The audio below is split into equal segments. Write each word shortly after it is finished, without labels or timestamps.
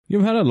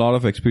You've had a lot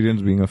of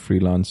experience being a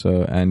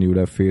freelancer and you would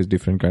have faced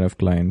different kind of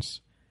clients.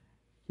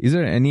 Is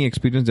there any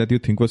experience that you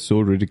think was so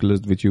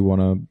ridiculous which you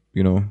want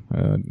to,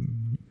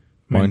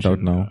 point out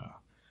now?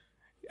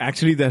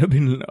 Actually, there have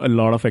been a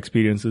lot of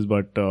experiences,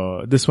 but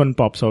this one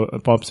pops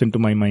into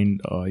my mind,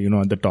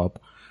 at the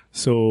top.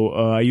 So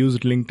I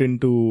used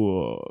LinkedIn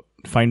to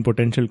find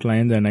potential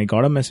clients, and I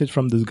got a message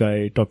from this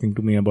guy talking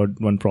to me about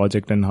one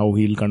project and how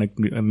he'll connect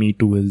me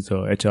to his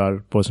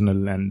HR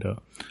personnel and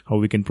how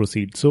we can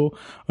proceed. So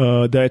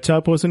the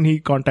HR person, he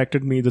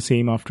contacted me the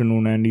same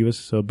afternoon, and he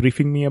was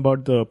briefing me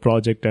about the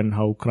project and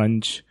how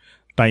crunch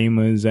time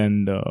is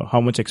and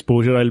how much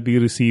exposure I'll be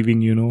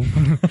receiving,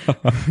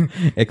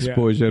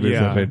 Exposure is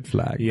a red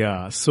flag.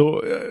 Yeah.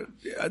 So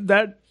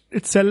that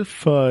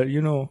itself,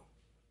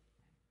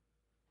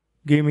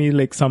 gave me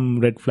like some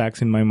red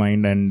flags in my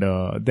mind. And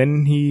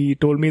then he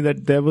told me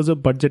that there was a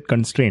budget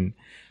constraint.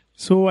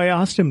 So I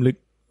asked him, like,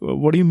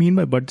 what do you mean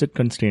by budget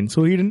constraint?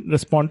 So he didn't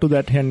respond to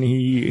that, and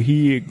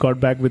he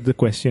got back with the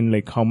question,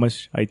 like, how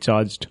much I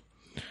charged.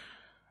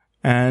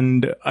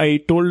 And I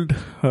told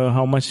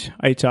how much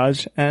I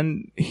charged,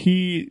 and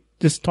he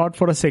just thought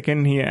for a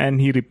second and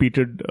he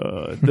repeated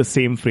the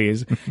same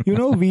phrase.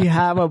 We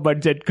have a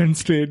budget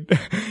constraint.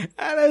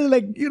 And I was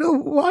like,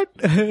 what?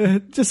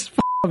 Just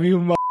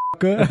you,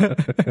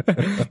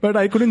 but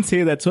I couldn't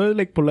say that. So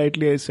like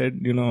politely I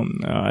said,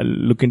 I'll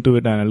look into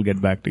it and I'll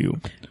get back to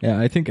you. Yeah,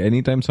 I think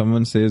anytime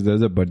someone says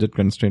there's a budget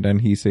constraint and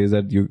he says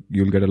that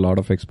you'll get a lot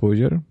of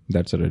exposure,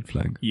 that's a red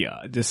flag. Yeah,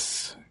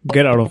 just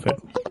get out of it.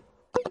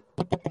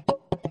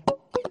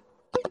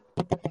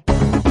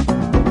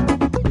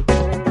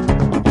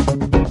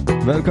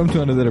 Welcome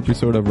to another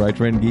episode of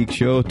Writer and Geek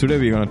Show. Today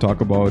we're going to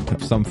talk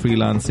about some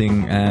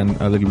freelancing and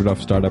a little bit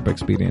of startup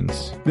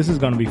experience. This is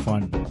going to be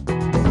fun.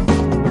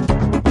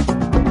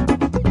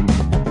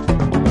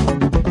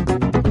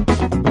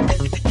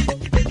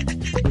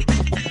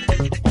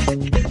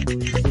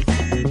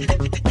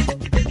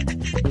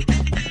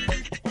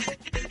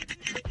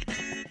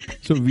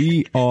 So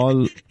we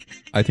all,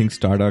 I think,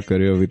 start our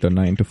career with a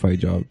 9-to-5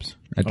 jobs.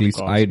 At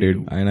least I did,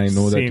 and I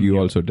know that you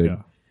also did.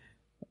 Yeah.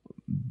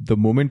 The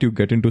moment you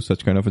get into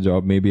such kind of a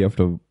job, maybe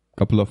after a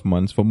couple of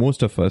months, for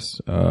most of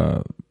us,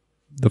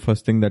 the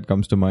first thing that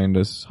comes to mind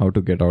is how to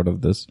get out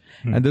of this.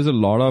 And there's a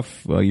lot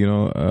of,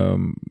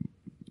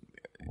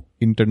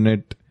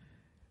 internet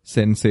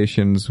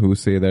sensations who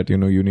say that,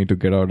 you need to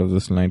get out of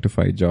this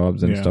 9-to-5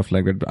 jobs and stuff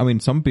like that. I mean,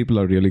 some people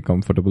are really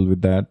comfortable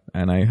with that,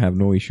 and I have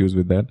no issues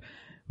with that.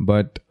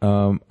 But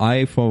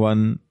I, for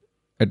one,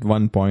 at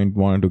one point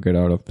wanted to get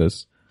out of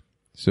this.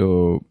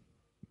 So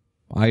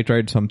I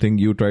tried something,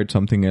 you tried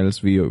something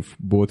else. We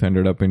both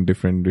ended up in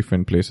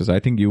different places.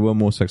 I think you were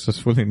more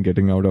successful in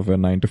getting out of a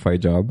 9-to-5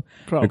 job.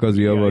 Probably, because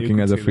you are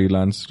working as a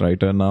freelance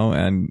writer now,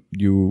 and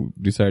you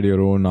decide your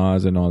own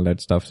hours and all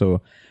that stuff.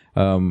 So,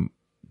 do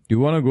you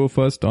want to go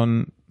first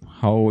on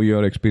how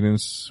your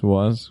experience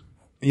was?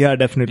 Yeah,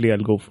 definitely. I'll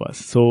go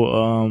first.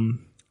 So,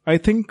 I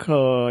think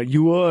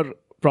you were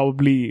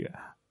probably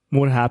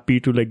more happy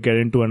to like get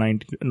into a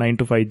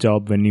 9-to-5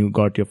 job when you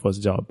got your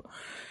first job.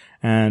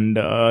 And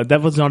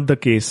that was not the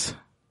case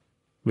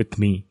with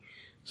me.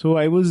 So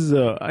I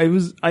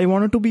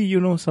wanted to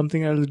be,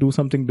 something else, do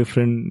something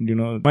different,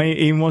 My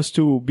aim was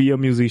to be a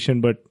musician,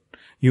 but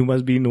you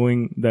must be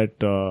knowing that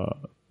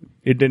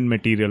it didn't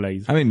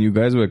materialize. I mean, you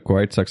guys were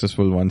quite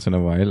successful once in a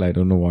while. I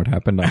don't know what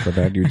happened after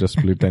that. You just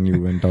split and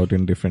you went out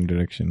in different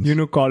directions.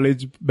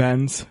 College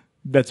bands.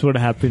 That's what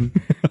happened.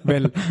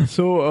 Well,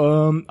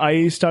 so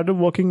I started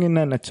working in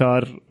an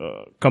HR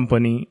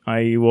company.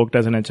 I worked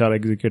as an HR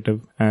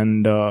executive,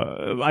 and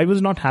I was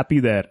not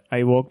happy there.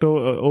 I worked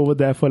over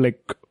there for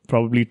like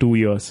probably 2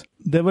 years.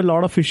 There were a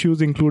lot of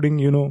issues, including,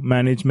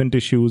 management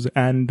issues.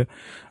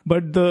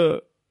 But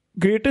the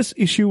greatest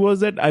issue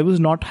was that I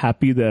was not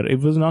happy there. It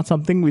was not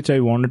something which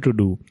I wanted to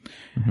do.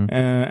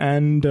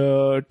 And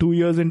 2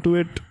 years into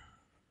it,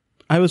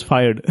 I was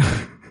fired.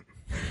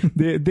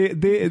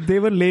 They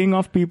were laying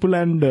off people,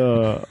 and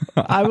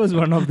I was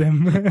one of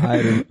them.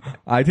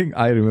 I think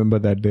I remember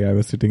that day. I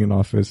was sitting in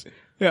office.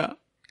 Yeah.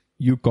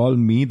 You called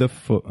me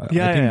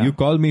you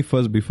called me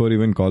first before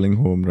even calling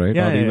home, right?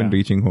 Yeah, or even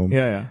reaching home.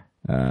 Yeah.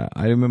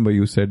 I remember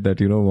you said that,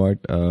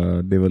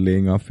 they were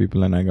laying off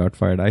people and I got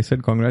fired. I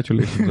said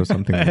congratulations or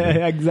something like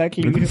that.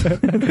 Exactly.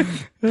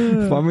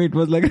 For me, it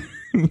was like,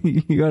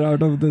 you're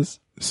out of this.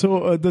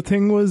 So the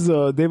thing was,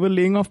 they were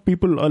laying off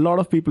people, a lot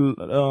of people,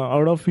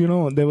 out of,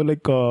 there were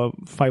like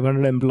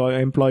 500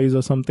 employees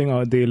or something,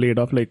 or they laid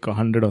off like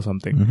 100 or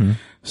something.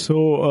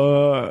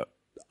 So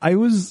I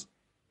was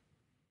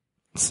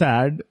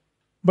sad,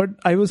 but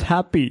I was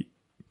happy.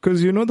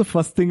 Because, the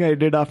first thing I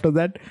did after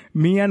that,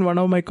 me and one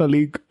of my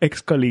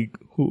ex-colleague,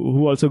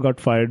 who also got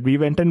fired, we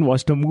went and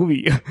watched a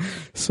movie.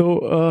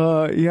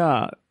 So,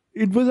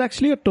 it was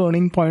actually a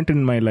turning point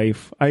in my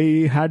life.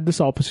 I had this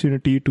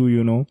opportunity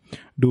to,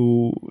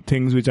 do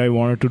things which I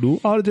wanted to do,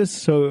 or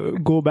just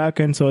go back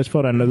and search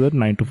for another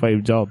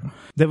 9-to-5 job.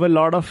 There were a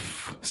lot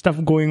of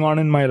stuff going on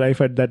in my life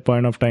at that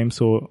point of time.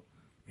 So,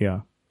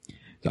 yeah.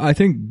 I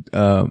think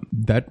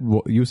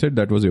you said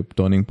that was your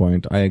turning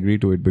point. I agree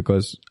to it,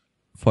 because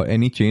for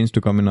any change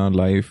to come in our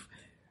life,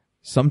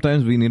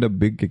 sometimes we need a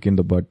big kick in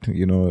the butt,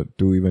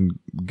 to even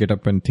get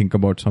up and think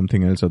about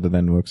something else other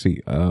than work.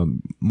 See,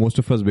 most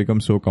of us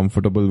become so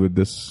comfortable with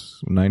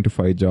this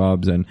 9-to-5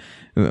 jobs, and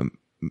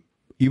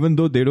even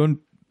though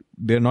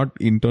they're not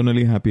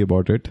internally happy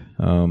about it,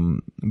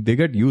 they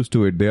get used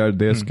to it.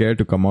 They're scared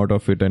to come out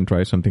of it and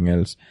try something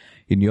else.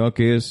 In your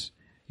case,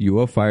 you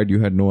were fired, you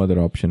had no other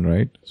option,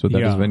 right? So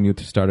that is when you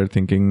started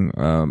thinking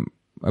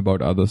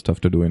about other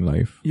stuff to do in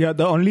life. Yeah,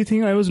 the only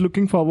thing I was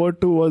looking forward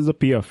to was the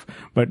PF,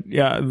 but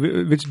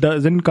which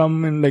doesn't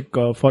come in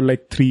for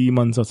 3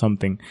 months or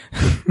something.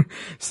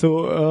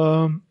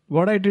 So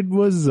what I did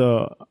was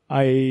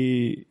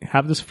I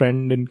have this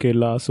friend in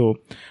Kerala, so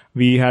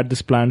we had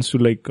this plans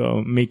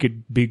to make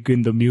it big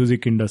in the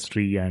music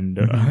industry, and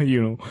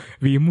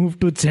we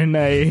moved to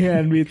Chennai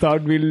and we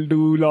thought we'll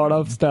do a lot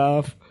of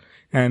stuff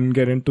and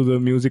get into the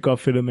music or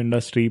film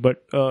industry.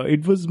 But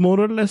it was more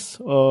or less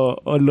a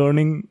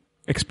learning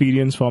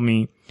experience for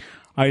me.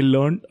 I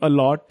learned a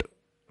lot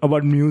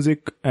about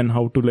music and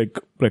how to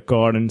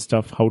record and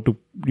stuff, how to,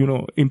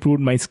 improve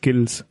my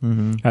skills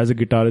as a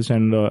guitarist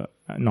and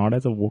not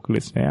as a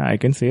vocalist. Yeah, I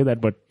can say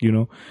that, but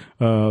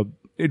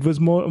it was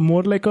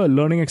more like a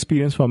learning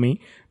experience for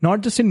me,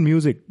 not just in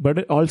music,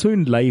 but also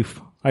in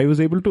life. I was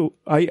able to,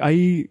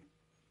 I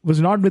was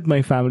not with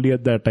my family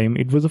at that time.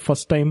 It was the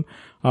first time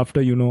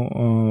after, I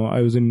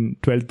was in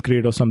 12th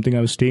grade or something.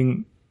 I was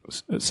staying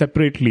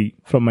separately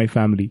from my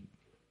family.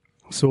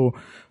 So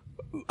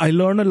I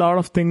learned a lot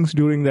of things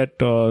during that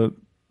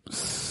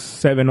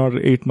 7 or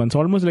 8 months,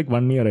 almost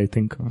 1 year, I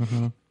think.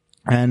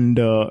 And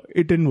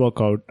it didn't work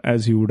out,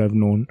 as you would have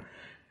known.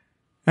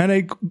 And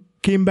I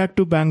came back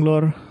to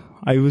Bangalore.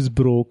 I was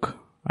broke.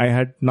 I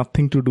had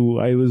nothing to do.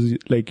 I was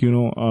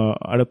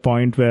at a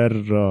point where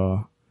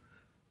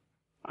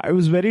I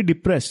was very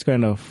depressed,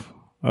 kind of.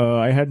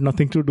 I had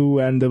nothing to do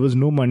and there was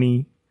no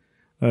money.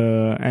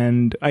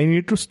 And I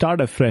needed to start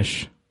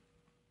afresh.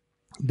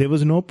 There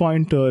was no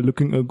point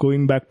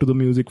going back to the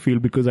music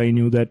field, because I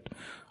knew that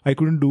I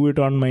couldn't do it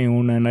on my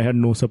own and I had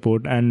no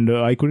support, and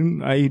I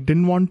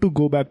didn't want to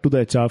go back to the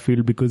HR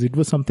field because it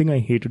was something I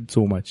hated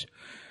so much.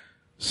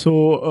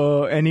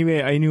 So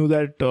anyway, I knew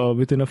that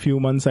within a few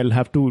months I'll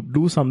have to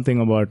do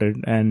something about it,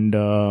 and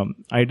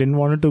I didn't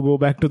want to go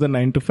back to the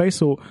 9-to-5.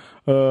 So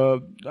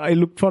I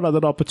looked for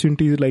other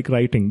opportunities like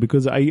writing,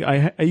 because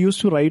I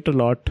used to write a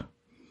lot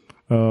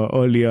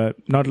earlier,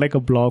 not like a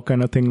blog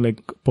kind of thing,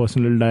 like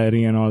personal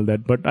diary and all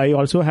that. But I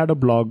also had a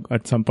blog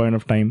at some point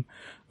of time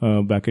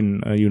back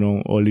in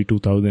early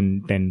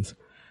 2010s.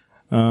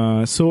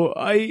 So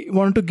I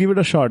wanted to give it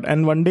a shot.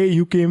 And one day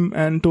you came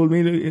and told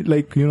me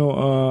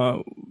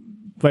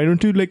why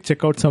don't you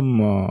check out some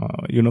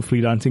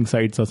freelancing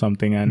sites or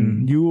something?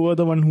 And you were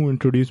the one who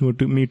introduced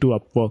me to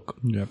Upwork.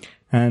 Yeah.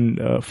 And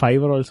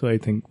Fiverr also, I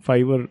think.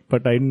 Fiverr,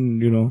 but I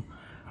didn't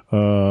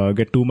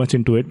get too much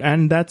into it.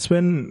 And that's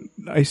when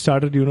I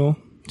started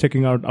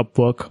checking out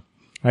Upwork.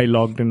 I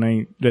logged in,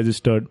 I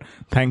registered.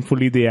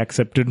 Thankfully they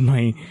accepted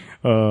my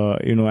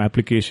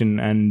application,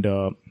 and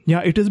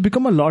it has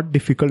become a lot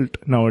difficult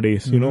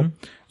nowadays.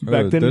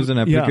 Back then there's an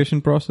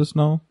application process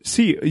now.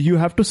 See, you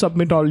have to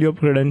submit all your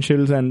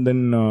credentials and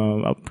then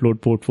upload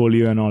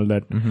portfolio and all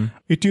that.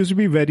 It used to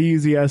be very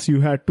easy, as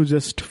you had to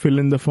just fill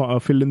in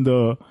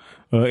the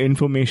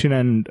information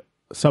and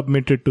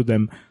submit it to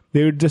them.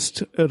 They would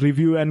just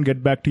review and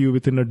get back to you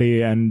within a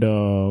day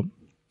and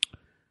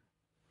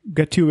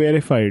get you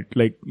verified.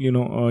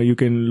 You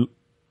can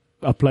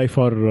apply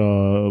for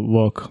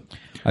work.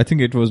 I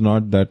think it was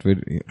not that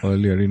way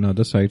earlier. In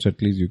other sites,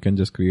 at least, you can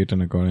just create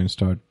an account and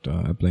start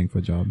applying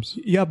for jobs.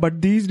 Yeah,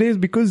 but these days,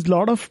 because a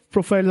lot of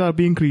profiles are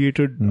being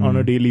created on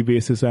a daily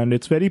basis, and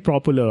it's very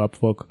popular,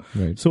 Upwork.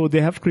 Right. So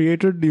they have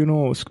created,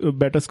 a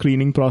better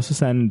screening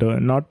process, and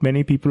not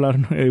many people are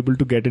able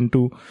to get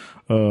into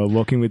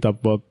working with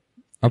Upwork.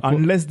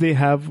 Unless they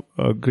have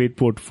a great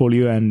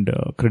portfolio and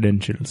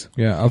credentials.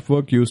 Yeah,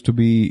 Upwork used to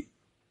be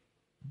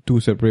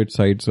 2 separate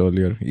sites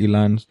earlier,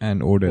 Elance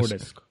and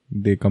Odesk.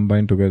 They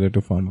combined together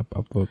to form up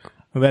Upwork.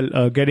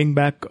 Well, getting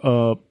back,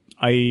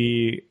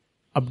 I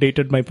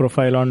updated my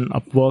profile on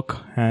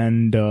Upwork,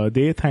 and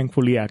they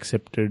thankfully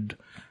accepted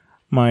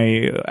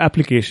my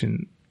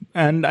application.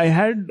 And I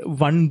had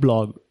one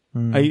blog.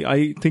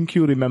 I think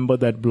you remember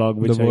that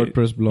blog. The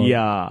WordPress blog.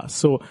 Yeah.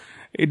 So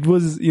it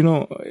was,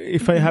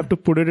 if I have to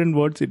put it in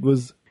words, it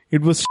was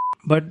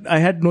but I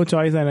had no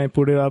choice, and I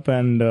put it up,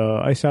 and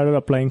I started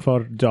applying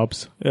for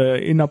jobs.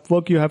 In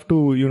Upwork, you have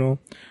to,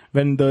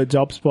 when the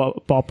jobs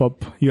pop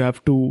up, you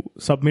have to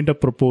submit a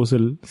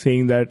proposal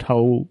saying that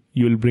how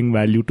you will bring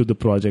value to the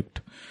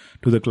project,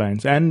 to the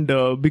clients. And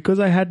because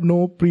I had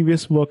no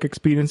previous work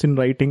experience in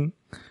writing,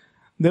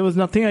 there was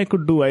nothing I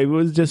could do. I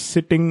was just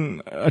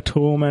sitting at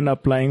home and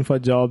applying for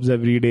jobs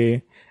every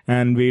day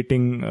and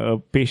waiting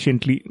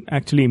impatiently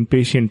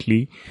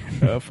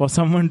for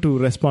someone to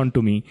respond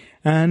to me.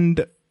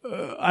 And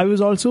I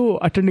was also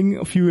attending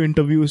a few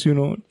interviews,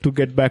 to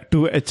get back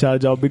to HR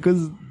job,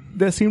 because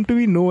there seemed to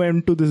be no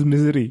end to this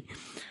misery.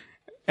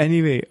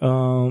 Anyway,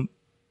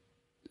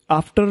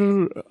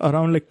 after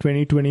around like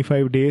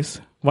 20-25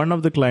 days, one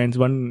of the clients,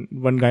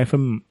 one guy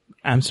from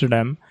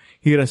Amsterdam,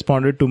 he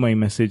responded to my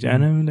message,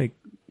 and I'm like,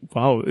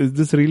 wow, is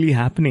this really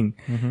happening?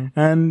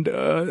 And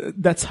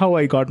that's how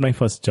I got my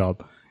first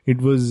job.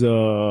 It was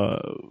a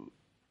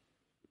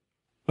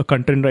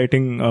content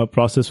writing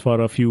process for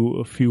a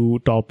few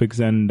topics,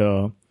 and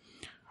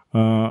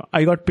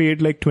I got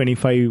paid like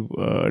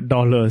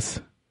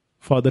 $25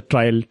 for the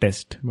trial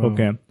test. Wow.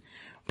 Okay.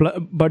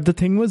 But the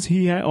thing was,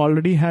 he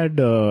already had,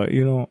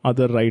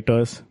 other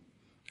writers,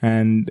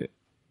 and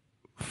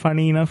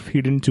funny enough,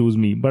 he didn't choose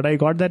me. But I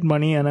got that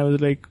money, and I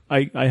was like,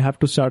 I have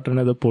to start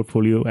another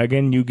portfolio.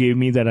 Again, you gave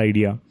me that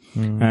idea.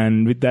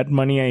 And with that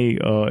money, I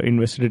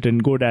invested it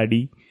in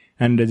GoDaddy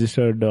and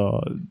registered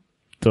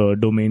the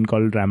domain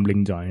called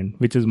Rambling Giant,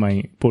 which is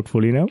my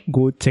portfolio now.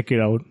 Go check it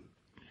out.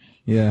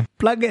 Yeah.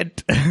 Plug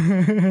it.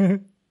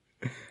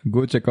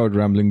 Go check out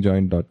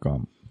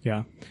ramblinggiant.com.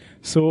 Yeah.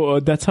 So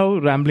that's how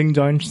Rambling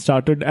Giant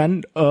started.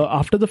 And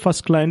after the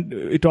first client,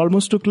 it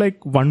almost took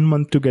like 1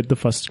 month to get the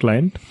first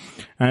client.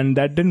 And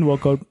that didn't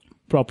work out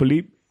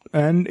properly.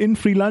 And in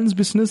freelance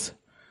business,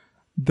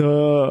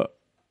 the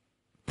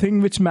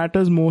thing which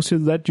matters most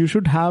is that you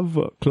should have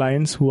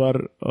clients who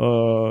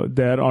are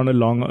there on a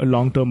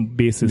long-term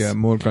basis. Yeah,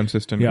 more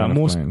consistent. Yeah,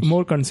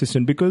 more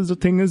consistent. Because the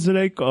thing is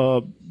like,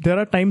 there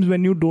are times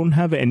when you don't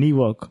have any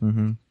work.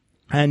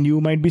 And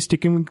you might be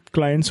sticking with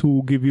clients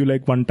who give you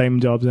like one-time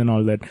jobs and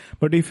all that.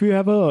 But if you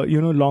have a,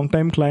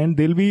 long-time client,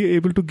 they'll be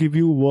able to give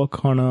you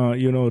work on a,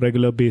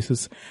 regular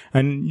basis,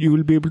 and you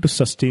will be able to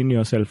sustain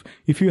yourself.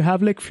 If you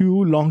have like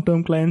few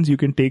long-term clients, you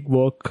can take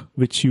work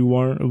which you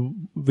want,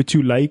 which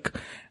you like,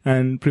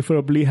 and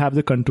preferably have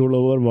the control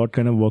over what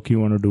kind of work you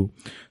want to do.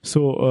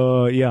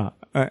 So,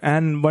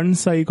 and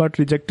once I got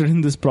rejected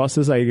in this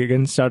process, I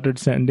again started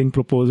sending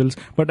proposals.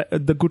 But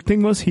the good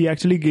thing was he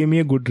actually gave me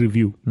a good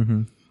review.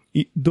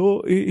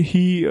 Though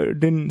he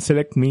didn't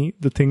select me,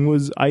 the thing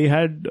was I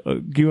had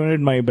given it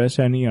my best,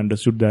 and he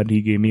understood that.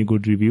 He gave me a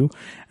good review.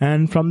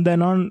 And from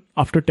then on,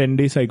 after 10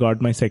 days, I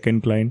got my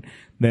second client.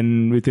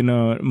 Then within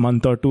a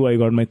month or two, I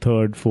got my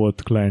third,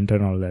 fourth client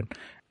and all that.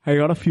 I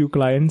got a few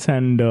clients,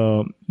 and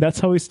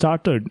that's how it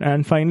started.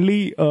 And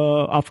finally,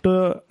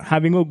 after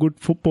having a good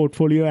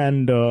portfolio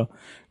and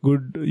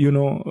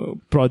good,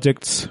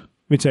 projects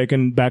which I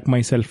can back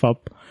myself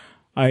up,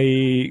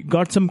 I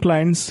got some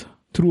clients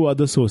through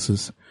other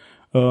sources.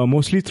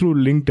 Mostly through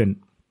LinkedIn.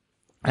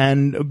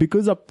 And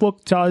because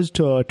Upwork charged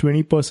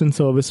 20%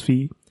 service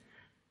fee,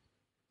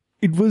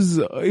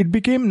 it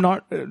became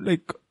not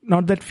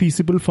that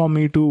feasible for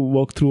me to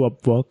work through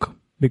Upwork,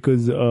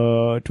 because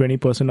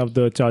 20% of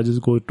the charges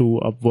go to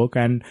Upwork.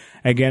 And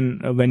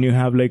again, when you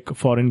have like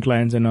foreign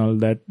clients and all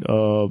that,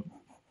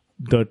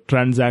 the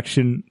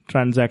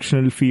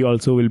transactional fee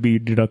also will be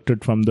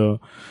deducted from the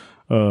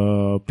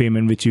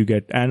payment which you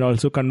get. And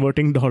also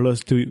converting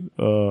dollars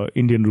to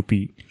Indian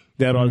rupee,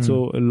 there are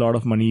also a lot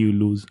of money you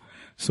lose.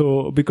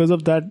 So because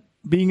of that,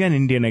 being an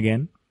Indian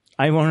again,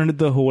 I wanted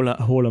the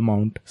whole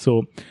amount.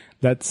 So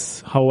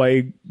that's how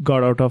I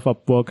got out of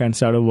Upwork and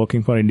started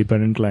working for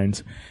independent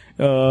clients.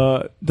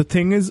 The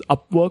thing is,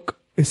 Upwork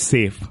is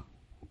safe.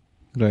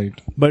 Right.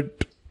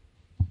 But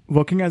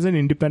working as an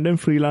independent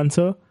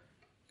freelancer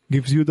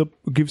gives you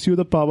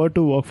the power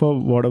to work for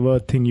whatever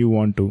thing you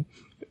want to.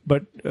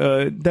 But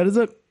there is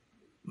a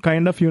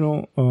kind of,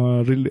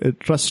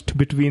 trust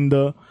between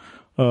the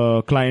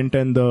client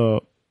and the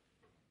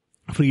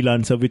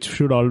freelancer, which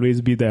should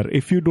always be there.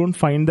 If you don't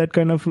find that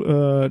kind of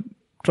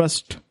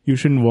trust, you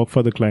shouldn't work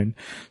for the client.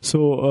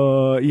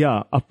 So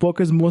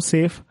Upwork is more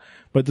safe,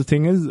 but the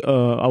thing is,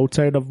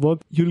 outside of work,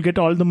 you'll get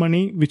all the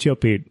money which you're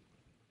paid.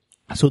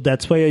 So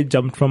that's why I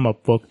jumped from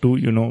Upwork to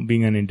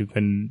being an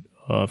independent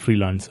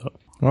freelancer.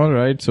 All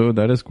right, so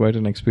that is quite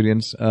an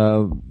experience.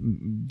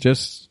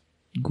 Just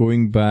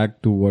going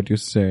back to what you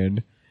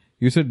said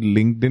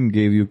LinkedIn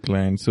gave you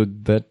clients. So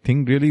that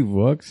thing really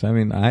works? I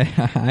mean, I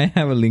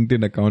have a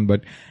LinkedIn account,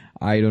 but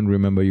I don't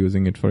remember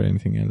using it for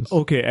anything else.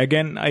 Okay.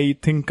 Again, I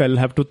think I'll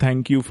have to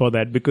thank you for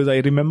that, because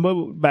I remember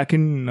back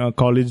in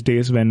college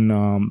days when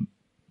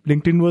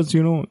LinkedIn was,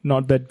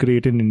 not that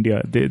great in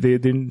India. They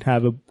didn't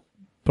have a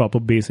proper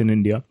base in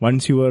India.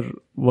 Once you were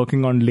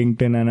working on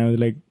LinkedIn, and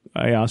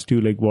I asked you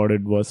what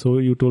it was. So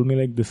you told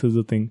me this is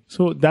the thing.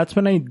 So that's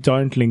when I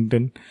joined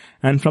LinkedIn.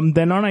 And from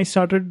then on, I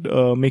started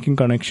making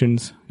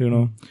connections,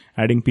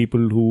 adding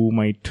people who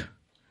might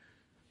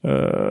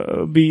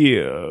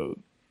be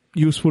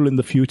useful in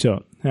the future.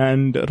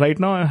 And right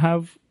now I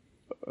have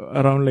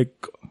around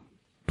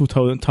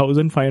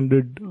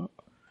 1,500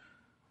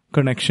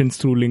 connections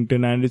through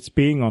LinkedIn, and it's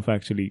paying off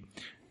actually.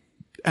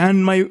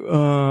 And my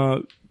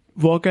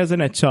work as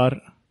an HR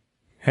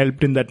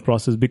helped in that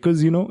process,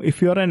 because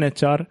if you're an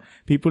HR,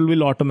 people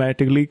will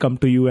automatically come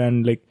to you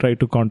and try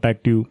to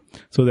contact you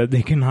so that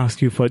they can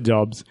ask you for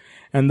jobs.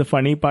 And the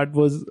funny part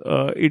was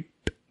it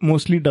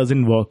mostly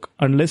doesn't work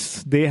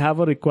unless they have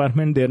a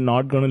requirement. They're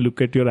not going to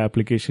look at your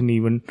application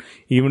even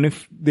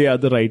if they are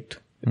the right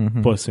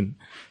person.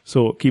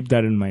 So keep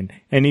that in mind.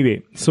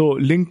 Anyway, so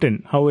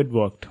LinkedIn, how it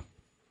worked.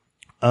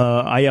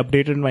 I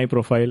updated my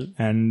profile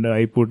and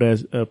I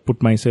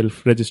put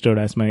myself registered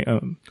as my.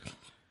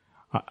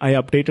 I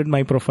updated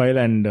my profile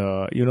and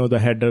the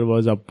header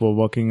was Upwork,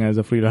 working as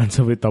a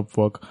freelancer with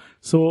Upwork.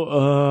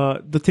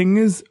 So the thing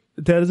is,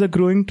 there is a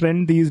growing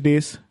trend these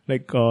days.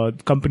 Like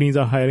companies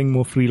are hiring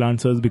more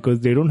freelancers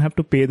because they don't have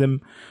to pay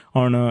them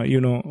on a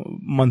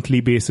monthly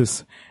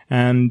basis,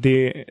 and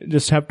they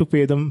just have to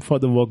pay them for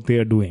the work they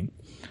are doing.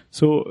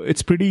 So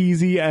it's pretty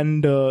easy,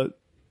 and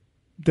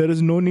there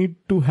is no need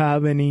to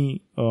have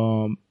any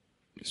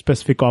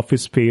specific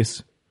office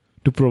space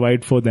to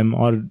provide for them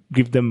or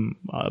give them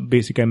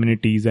basic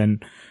amenities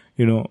and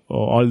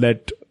all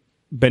that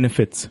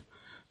benefits.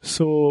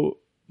 So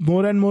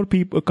more and more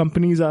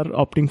companies are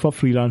opting for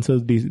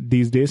freelancers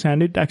these days,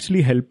 and it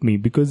actually helped me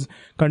because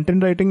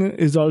content writing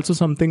is also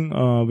something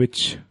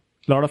which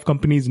a lot of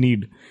companies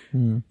need.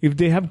 If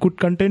they have good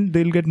content,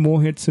 they'll get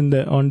more hits on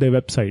their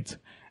websites.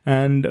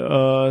 And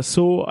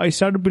so I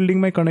started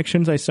building my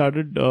connections. I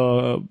started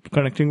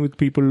connecting with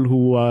people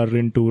who are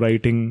into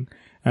writing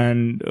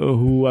and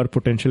who are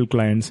potential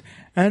clients.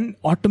 And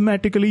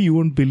automatically, you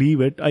won't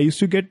believe it, I used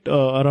to get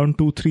around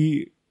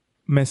 2-3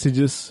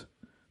 messages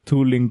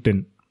through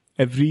LinkedIn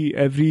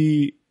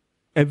every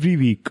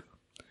week,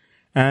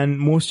 and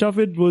most of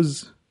it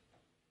was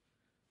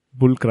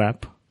bull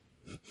crap.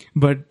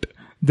 But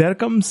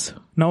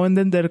now and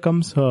then there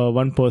comes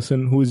one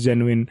person who is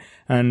genuine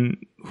and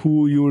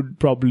who you would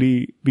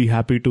probably be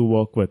happy to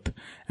work with.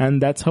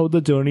 And that's how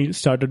the journey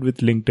started with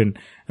LinkedIn.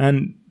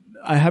 And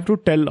I have to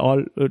tell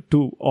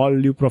to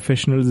all you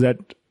professionals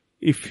that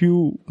if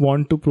you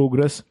want to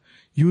progress,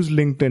 use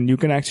LinkedIn. You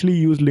can actually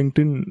use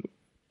LinkedIn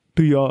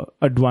to your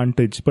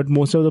advantage. But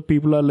most of the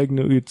people are like,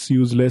 no, it's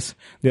useless.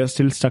 They are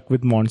still stuck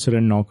with Monster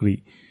and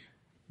Naukri.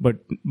 But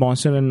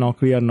Monster and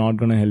Naukri are not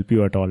going to help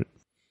you at all.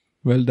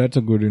 Well, that's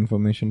a good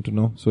information to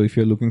know. So if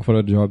you're looking for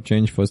a job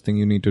change, first thing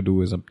you need to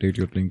do is update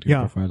your LinkedIn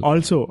profile.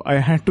 Also, I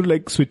had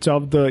to switch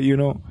off the,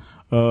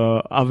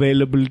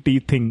 availability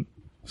thing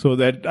so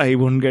that I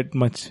won't get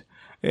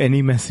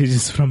any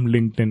messages from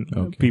LinkedIn.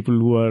 Okay. People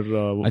who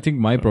are... I think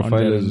my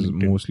profile is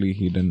LinkedIn. Mostly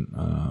hidden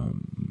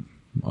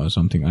or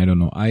something. I don't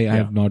know. I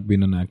have not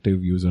been an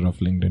active user of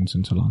LinkedIn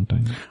since a long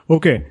time.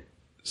 Okay.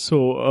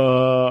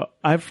 So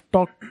I've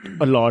talked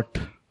a lot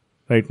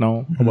right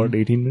now, about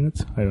 18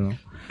 minutes. I don't know.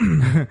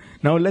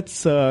 Now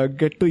let's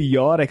get to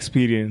your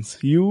experience.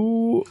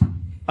 You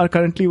are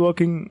currently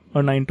working a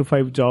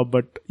 9-to-5 job,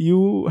 but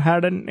you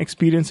had an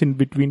experience in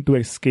between to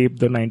escape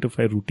the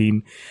 9-to-5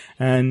 routine,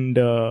 and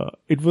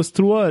it was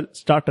through a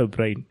startup,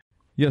 right?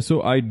 Yeah,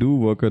 so I do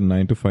work a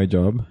 9-to-5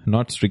 job,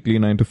 not strictly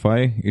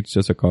 9-to-5. It's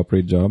just a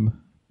corporate job.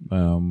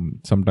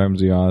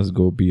 Sometimes the hours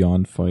go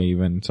beyond 5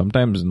 and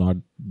sometimes not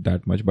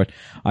that much, but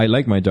I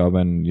like my job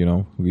and,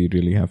 we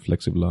really have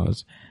flexible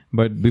hours.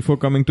 But before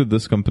coming to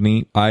this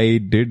company, I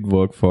did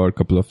work for a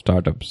couple of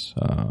startups,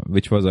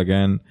 which was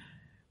again,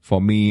 for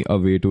me, a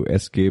way to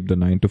escape the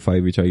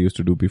 9-to-5, which I used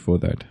to do before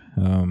that.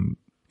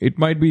 It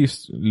might be a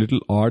little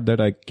odd that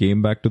I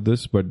came back to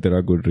this, but there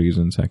are good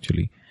reasons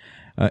actually.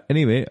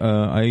 Anyway,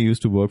 I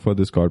used to work for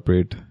this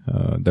corporate,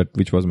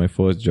 which was my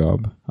first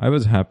job. I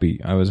was happy.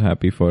 I was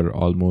happy for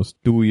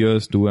almost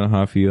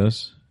 2.5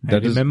 years. I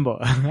remember.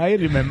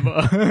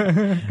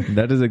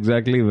 That is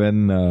exactly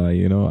when,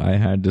 I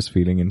had this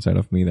feeling inside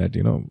of me that,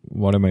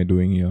 what am I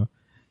doing here?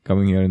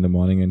 Coming here in the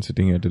morning and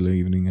sitting here till the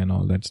evening and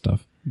all that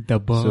stuff. The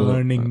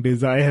burning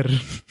desire.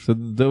 So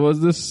there was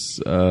this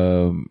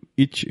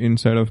itch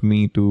inside of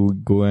me to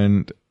go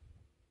and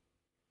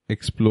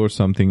explore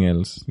something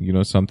else,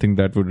 something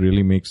that would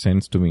really make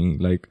sense to me.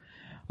 Like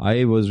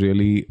I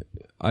really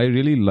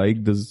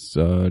like this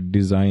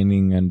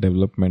designing and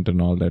development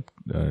and all that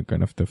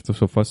kind of stuff.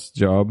 So first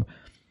job,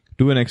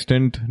 to an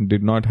extent,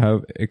 did not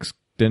have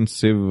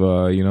extensive,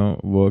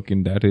 work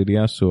in that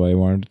area. So I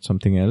wanted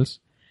something else.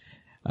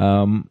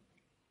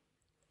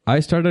 I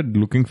started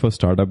looking for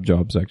startup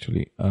jobs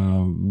actually,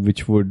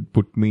 which would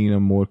put me in a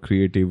more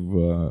creative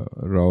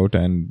route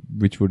and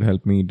which would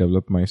help me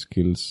develop my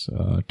skills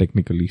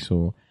technically.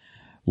 So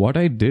what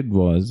I did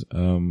was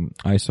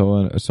I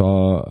saw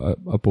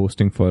a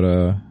posting for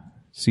a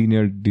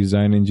senior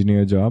design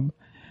engineer job.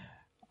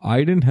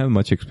 I didn't have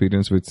much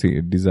experience with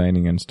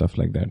designing and stuff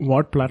like that.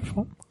 What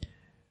platform?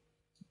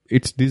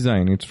 It's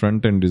design. It's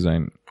front-end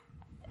design.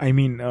 I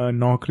mean,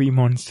 Naukri,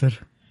 Monster.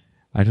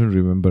 I don't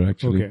remember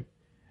actually. Okay.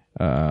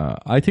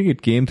 I think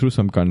it came through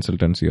some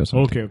consultancy or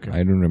something. Okay.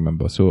 I don't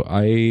remember. So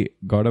I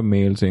got a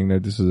mail saying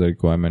that this is a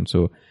requirement.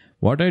 So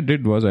what I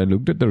did was I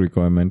looked at the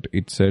requirement.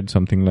 It said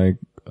something like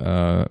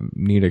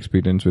need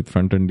experience with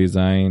front-end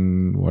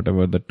design,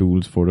 whatever the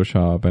tools,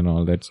 Photoshop and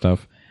all that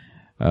stuff,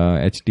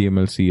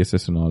 HTML,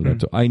 CSS and all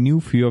that. So I knew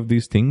few of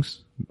these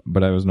things,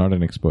 but I was not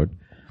an expert.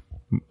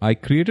 I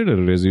created a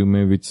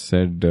resume which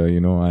said,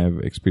 I have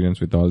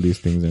experience with all these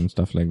things and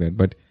stuff like that.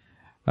 But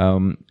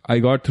I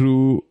got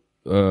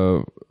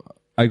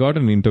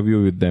an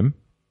interview with them.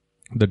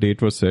 The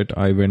date was set.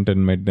 I went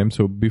and met them.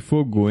 So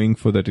before going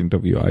for that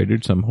interview, I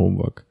did some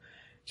homework.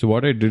 So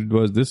what I did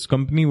was, this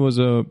company was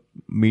a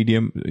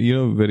medium,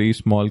 very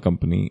small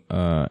company,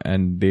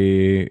 and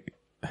they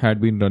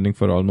had been running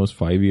for almost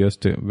 5 years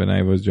when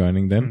I was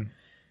joining them.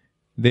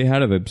 They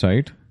had a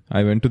website.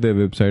 I went to their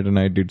website and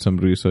I did some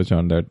research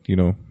on that,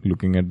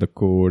 looking at the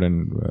code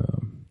and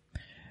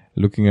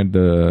looking at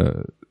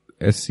the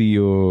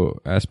SEO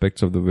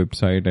aspects of the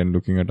website and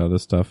looking at other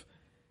stuff.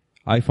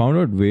 I found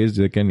out ways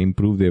they can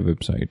improve their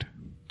website.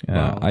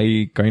 Wow.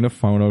 I kind of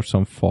found out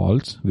some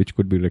faults which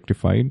could be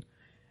rectified.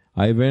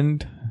 I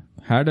went,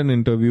 had an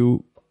interview.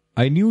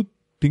 I knew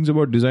things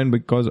about design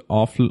because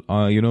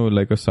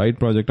like a side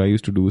project, I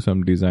used to do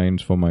some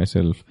designs for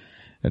myself.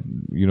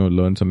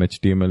 Learn some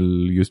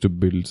HTML, used to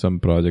build some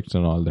projects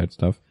and all that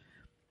stuff.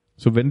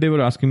 So when they were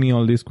asking me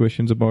all these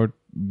questions about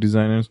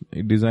design,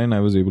 I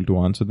was able to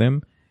answer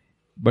them.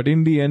 But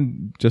in the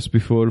end, just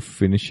before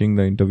finishing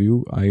the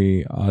interview,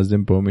 I asked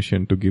them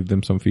permission to give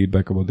them some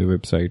feedback about their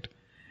website.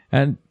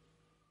 And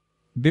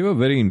they were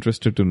very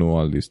interested to know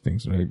all these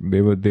things, right?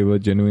 They were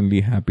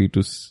genuinely happy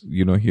to,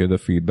 hear the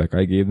feedback.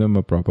 I gave them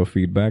a proper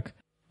feedback.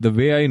 The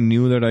way I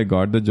knew that I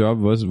got the job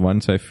was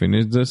once I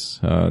finished this,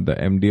 the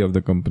MD of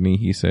the company,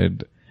 he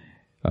said,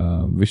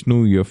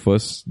 Vishnu, your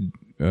first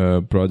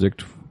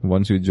project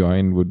once you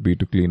join would be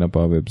to clean up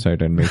our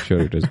website and make sure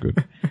it is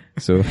good.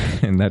 So,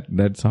 and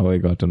that's how I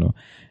got to know.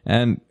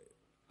 And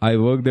I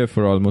worked there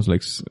for almost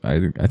I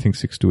think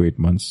 6 to 8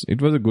 months.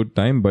 It was a good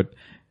time, but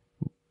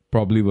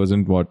probably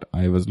wasn't what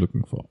I was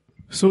looking for.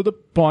 So the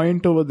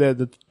point over there,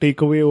 the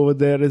takeaway over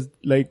there is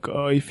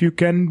if you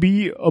can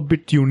be a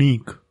bit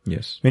unique.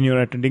 Yes. When you're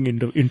attending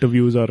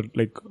interviews or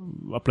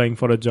applying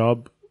for a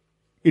job,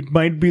 it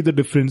might be the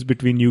difference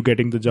between you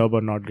getting the job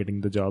or not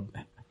getting the job.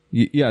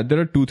 Yeah, there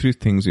are 2-3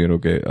 things here,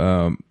 okay?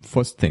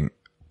 First thing,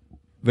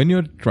 when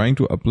you're trying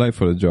to apply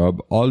for a job,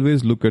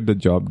 always look at the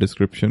job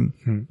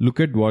description.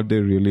 Look at what they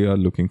really are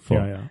looking for.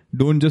 Yeah.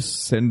 Don't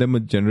just send them a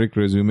generic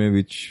resume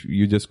which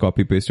you just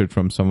copy pasted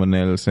from someone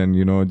else and,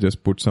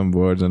 just put some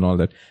words and all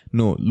that.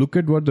 No, look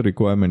at what the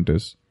requirement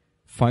is.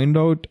 Find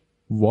out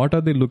what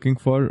are they looking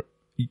for.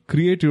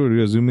 Create your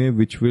resume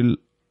which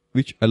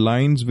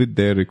aligns with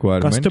their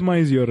requirement.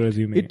 Customize your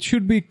resume. It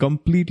should be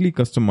completely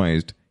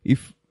customized.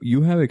 If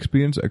you have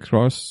experience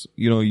across,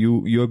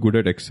 you're good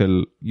at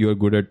Excel, you're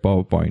good at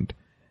PowerPoint,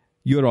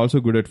 you're also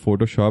good at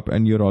Photoshop,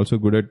 and you're also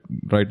good at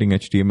writing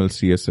HTML,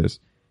 CSS.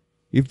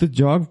 If the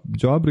job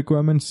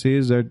requirement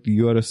says that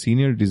you are a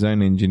senior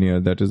design engineer,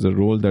 that is a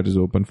role that is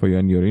open for you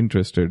and you're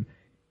interested,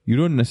 you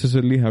don't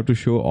necessarily have to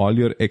show all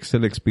your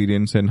Excel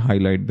experience and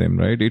highlight them,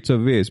 right? It's a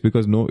waste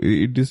because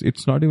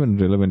it's not even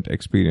relevant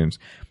experience.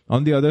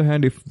 On the other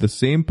hand, if the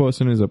same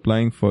person is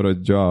applying for a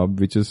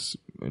job which is,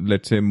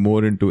 let's say,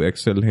 more into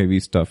Excel heavy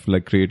stuff,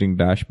 like creating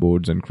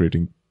dashboards and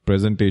creating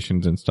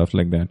presentations and stuff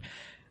like that,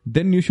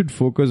 then you should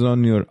focus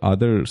on your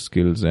other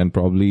skills and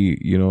probably,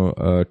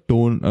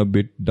 tone a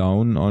bit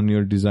down on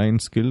your design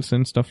skills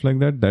and stuff like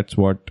that. That's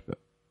what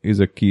is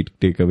a key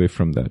takeaway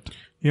from that.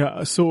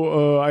 Yeah,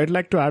 so I'd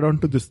like to add on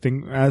to this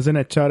thing. As an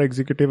HR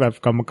executive,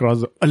 I've come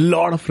across a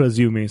lot of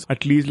resumes,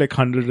 at least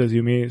 100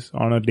 resumes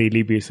on a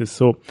daily basis.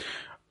 So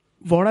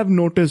what I've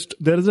noticed,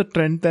 there is a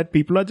trend that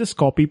people are just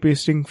copy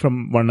pasting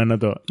from one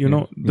another.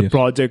 The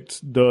projects,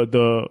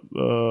 the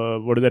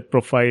what is that,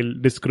 profile,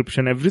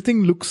 description,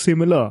 everything looks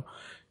similar.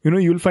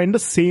 You'll find the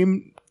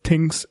same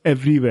things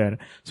everywhere.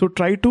 So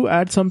try to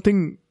add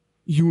something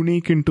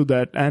unique into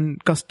that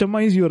and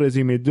customize your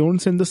resume. Don't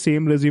send the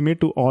same resume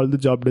to all the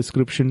job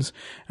descriptions.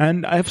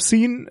 And I've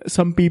seen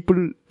some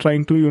people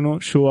trying to,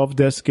 show off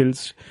their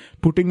skills,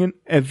 putting in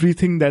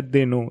everything that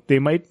they know. They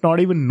might not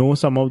even know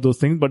some of those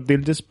things, but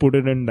they'll just put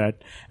it in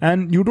that.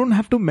 And you don't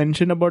have to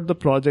mention about the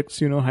projects,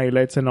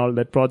 highlights and all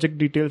that. Project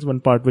details,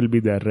 one part will be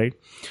there, right?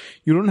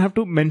 You don't have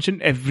to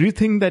mention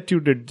everything that you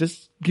did.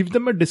 Just give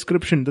them a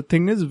description. The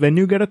thing is, when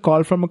you get a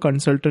call from a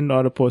consultant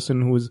or a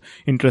person who's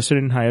interested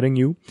in hiring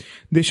you,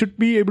 they should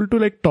be able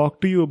to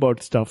talk to you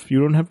about stuff. You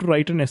don't have to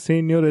write an essay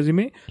in your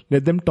resume.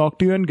 Let them talk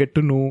to you and get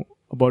to know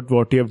about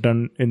what you have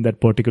done in that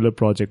particular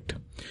project.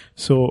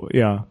 So,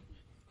 yeah.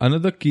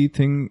 Another key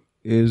thing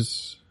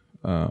is,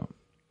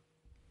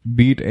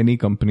 be it any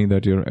company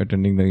that you're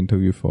attending the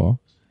interview for,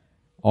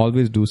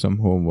 always do some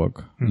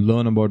homework.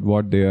 Learn about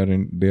what they are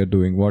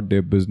doing, what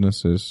their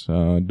business is.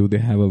 Do they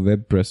have a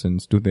web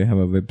presence? Do they have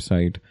a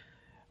website?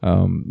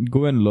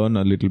 Go and learn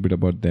a little bit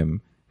about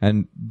them.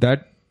 And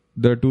that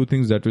there are 2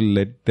 things that will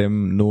let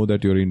them know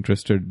that you're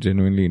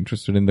genuinely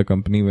interested in the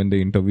company when they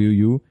interview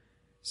you.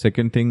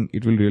 Second thing,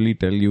 it will really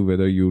tell you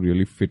whether you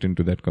really fit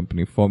into that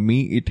company. For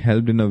me, it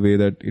helped in a way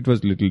that it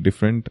was a little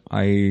different.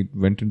 I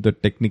went into the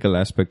technical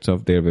aspects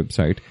of their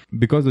website.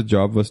 Because the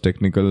job was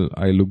technical,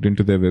 I looked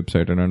into their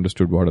website and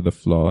understood what are the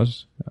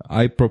flaws.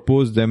 I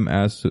proposed them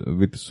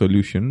with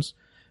solutions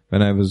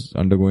when I was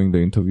undergoing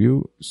the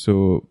interview.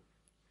 So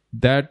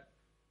that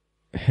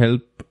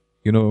helped,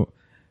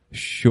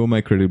 show my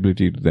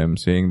credibility to them,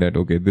 saying that,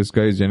 okay, this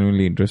guy is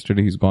genuinely interested.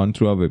 He's gone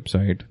through our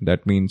website.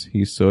 That means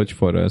he's searched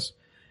for us.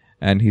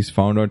 And he's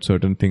found out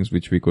certain things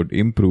which we could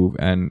improve,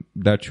 and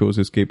that shows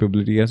his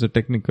capability as a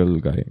technical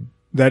guy.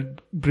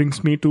 That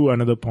brings me to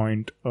another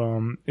point.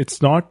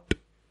 It's not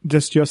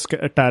just your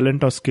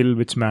talent or skill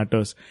which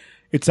matters.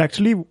 It's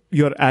actually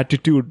your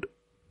attitude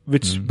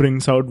which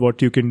brings out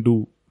what you can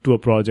do to a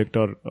project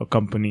or a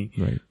company.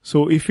 Right.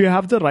 So if you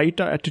have the right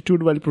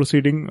attitude while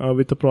proceeding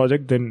with a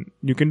project, then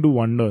you can do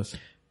wonders.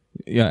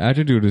 Yeah,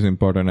 attitude is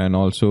important, and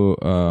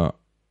also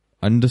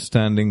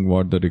understanding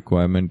what the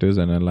requirement is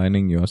and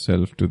aligning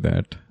yourself to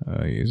that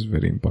is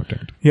very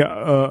important.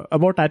 Yeah,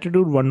 about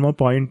attitude, one more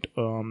point.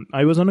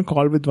 I was on a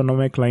call with one of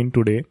my clients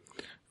today.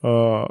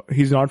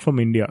 He's not from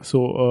India.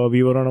 So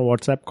we were on a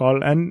WhatsApp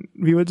call and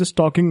we were just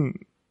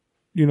talking,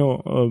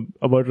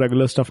 about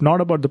regular stuff,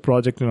 not about the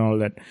project and all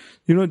that,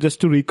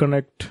 just to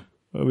reconnect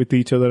with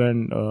each other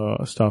and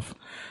stuff.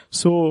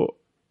 So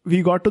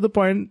we got to the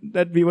point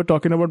that we were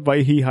talking about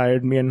why he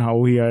hired me and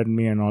how he hired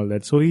me and all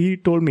that. So he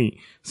told me,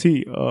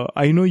 see,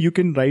 I know you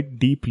can write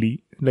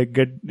deeply, like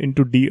get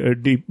into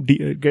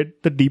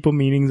get the deeper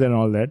meanings and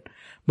all that.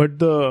 But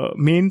the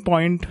main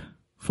point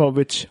for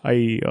which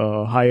I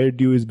hired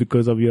you is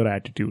because of your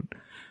attitude.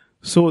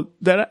 So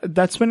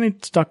that's when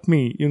it struck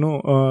me,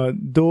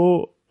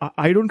 though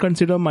I don't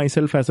consider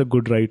myself as a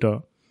good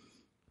writer.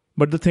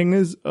 But the thing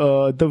is,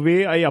 the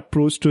way I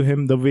approached to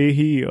him, the way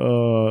he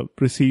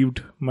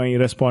received my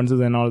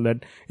responses and all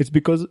that, it's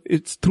because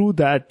it's through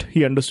that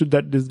he understood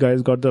that this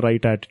guy's got the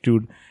right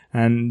attitude,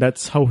 and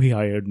that's how he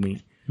hired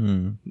me.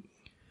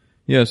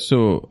 Yeah,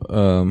 so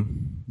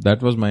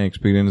that was my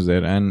experience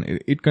there, and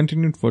it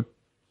continued for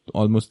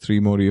almost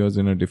 3 more years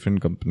in a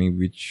different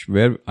company,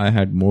 where I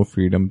had more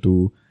freedom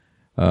to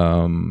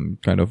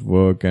kind of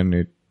work, and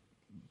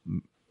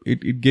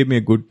it gave me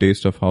a good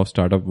taste of how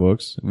startup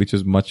works, which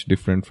is much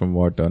different from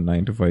what a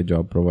 9-to-5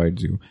 job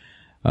provides you.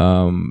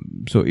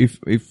 So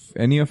if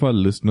any of our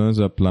listeners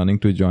are planning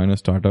to join a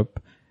startup,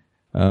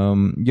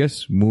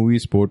 yes,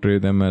 movies portray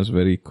them as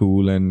very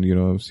cool, and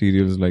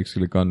serials like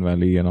Silicon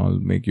Valley and all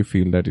make you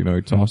feel that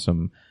it's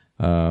awesome.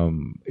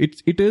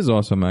 It is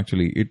awesome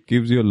actually. It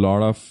gives you a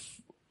lot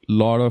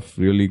of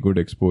really good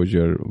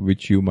exposure,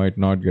 which you might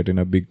not get in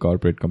a big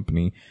corporate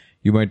company.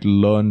 You might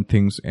learn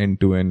things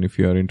end to end. If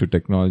you are into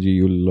technology,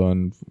 you'll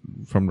learn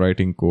from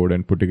writing code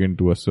and putting it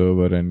into a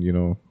server and,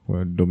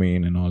 a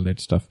domain and all that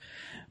stuff.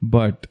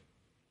 But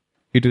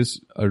it is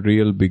a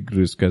real big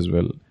risk as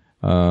well.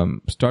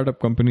 Startup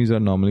companies are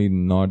normally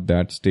not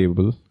that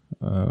stable.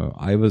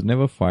 I was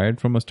never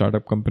fired from a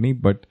startup company,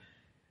 but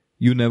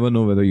you never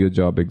know whether your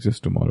job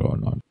exists tomorrow or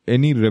not.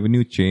 Any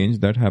revenue change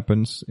that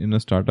happens in a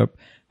startup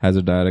has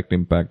a direct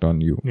impact on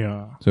you.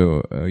 Yeah.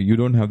 So you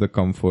don't have the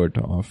comfort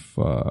of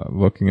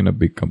working in a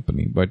big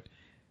company, but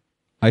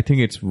I think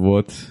it's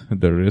worth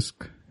the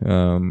risk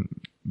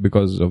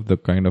because of the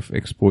kind of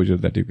exposure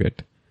that you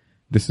get.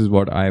 This is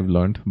what I've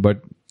learned.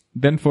 But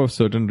then for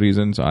certain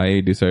reasons,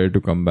 I decided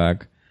to come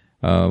back.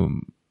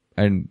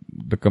 And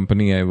the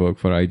company I work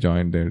for, I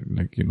joined there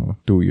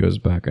 2 years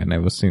back, and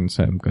ever since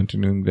I'm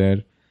continuing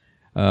there.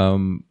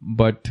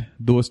 But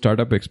those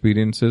startup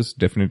experiences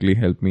definitely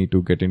helped me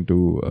to get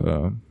into,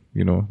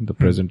 the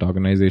present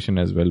organization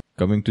as well.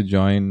 Coming to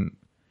join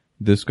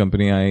this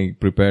company, I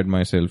prepared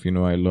myself,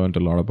 I learned a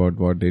lot about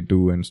what they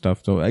do and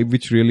stuff. So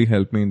which really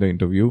helped me in the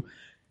interview.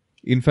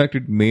 In fact,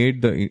 it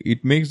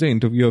makes the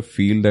interviewer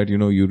feel that,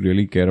 you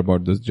really care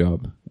about this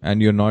job,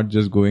 and you're not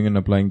just going and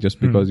applying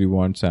just because you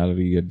want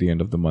salary at the end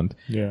of the month.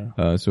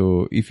 Yeah.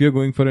 So if you're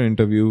going for an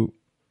interview,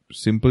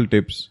 simple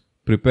tips: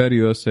 prepare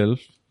yourself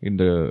in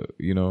the,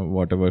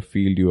 whatever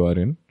field you are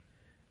in.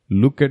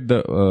 Look at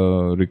the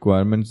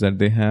requirements that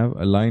they have,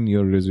 align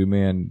your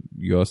resume and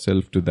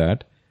yourself to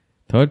that.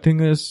 Third thing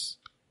is,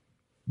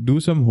 do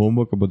some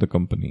homework about the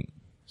company.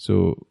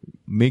 So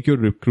make your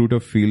recruiter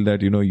feel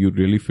that, you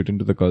really fit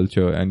into the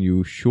culture, and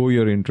you show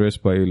your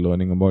interest by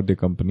learning about the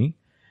company.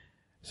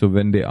 So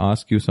when they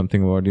ask you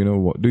something about,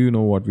 do you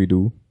know what we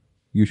do?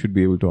 You should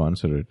be able to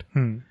answer it.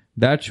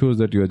 That shows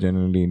that you are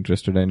genuinely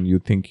interested and you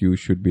think you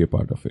should be a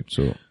part of it.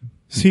 So,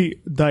 see,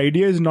 the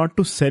idea is not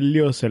to sell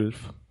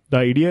yourself. The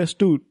idea is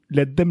to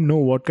let them know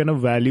what kind of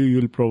value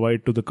you'll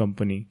provide to the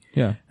company.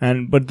 Yeah.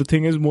 But the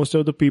thing is, most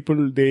of the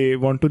people, they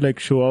want to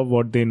show off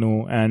what they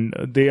know, and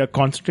they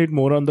concentrate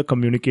more on the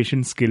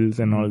communication skills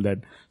and all that.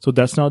 So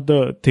that's not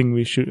the thing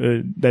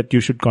that you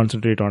should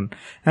concentrate on.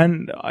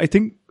 And I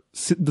think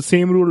the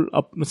same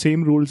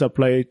rules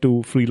apply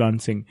to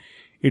freelancing.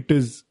 It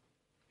is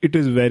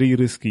very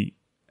risky,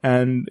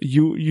 and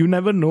you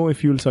never know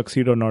if you'll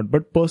succeed or not.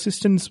 But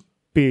persistence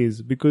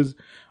pays, because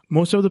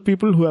most of the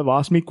people who have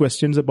asked me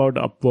questions about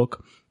Upwork,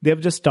 they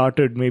have just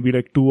started maybe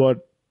 2 or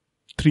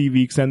 3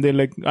 weeks, and they're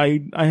like, I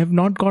have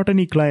not got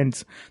any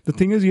clients. The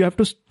thing is, you have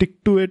to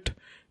stick to it,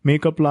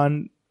 make a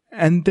plan,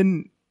 and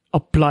then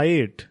apply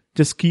it.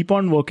 Just keep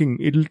on working.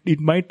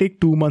 It might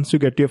take 2 months to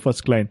get your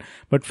first client,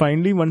 but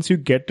finally, once you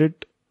get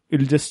it,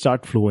 it'll just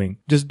start flowing.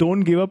 Just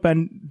don't give up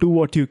and do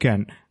what you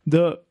can.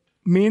 The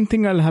main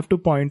thing I'll have to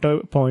point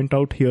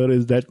out here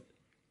is that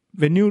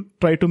when you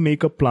try to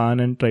make a plan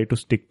and try to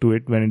stick to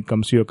it when it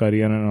comes to your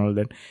career and all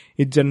that,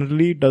 it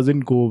generally doesn't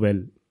go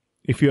well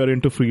if you are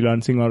into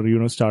freelancing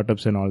or,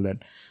 startups and all that.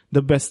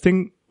 The best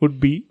thing would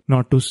be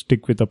not to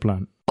stick with a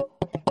plan.